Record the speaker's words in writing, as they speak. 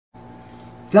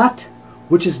That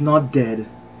which is not dead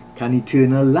can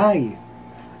eternal lie,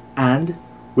 and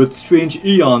with strange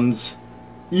eons,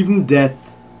 even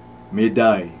death may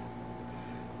die.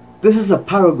 This is a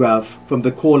paragraph from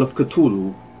The Call of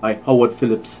Cthulhu by Howard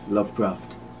Phillips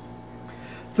Lovecraft.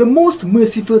 The most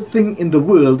merciful thing in the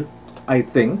world, I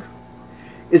think,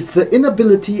 is the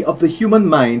inability of the human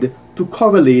mind to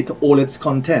correlate all its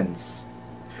contents.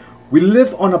 We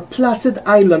live on a placid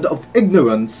island of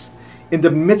ignorance in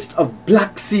the midst of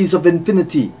black seas of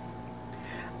infinity,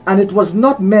 and it was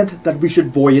not meant that we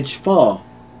should voyage far.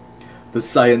 The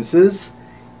sciences,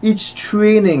 each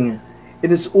training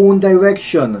in its own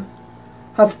direction,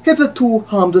 have hitherto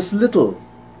harmed us little,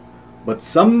 but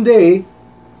some day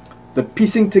the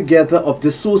piecing together of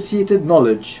dissociated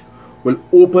knowledge will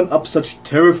open up such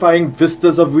terrifying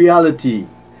vistas of reality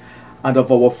and of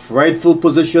our frightful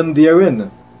position therein,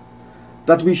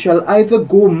 that we shall either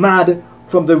go mad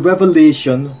from the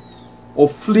revelation or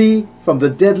flee from the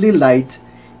deadly light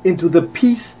into the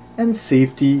peace and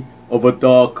safety of a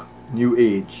dark new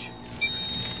age.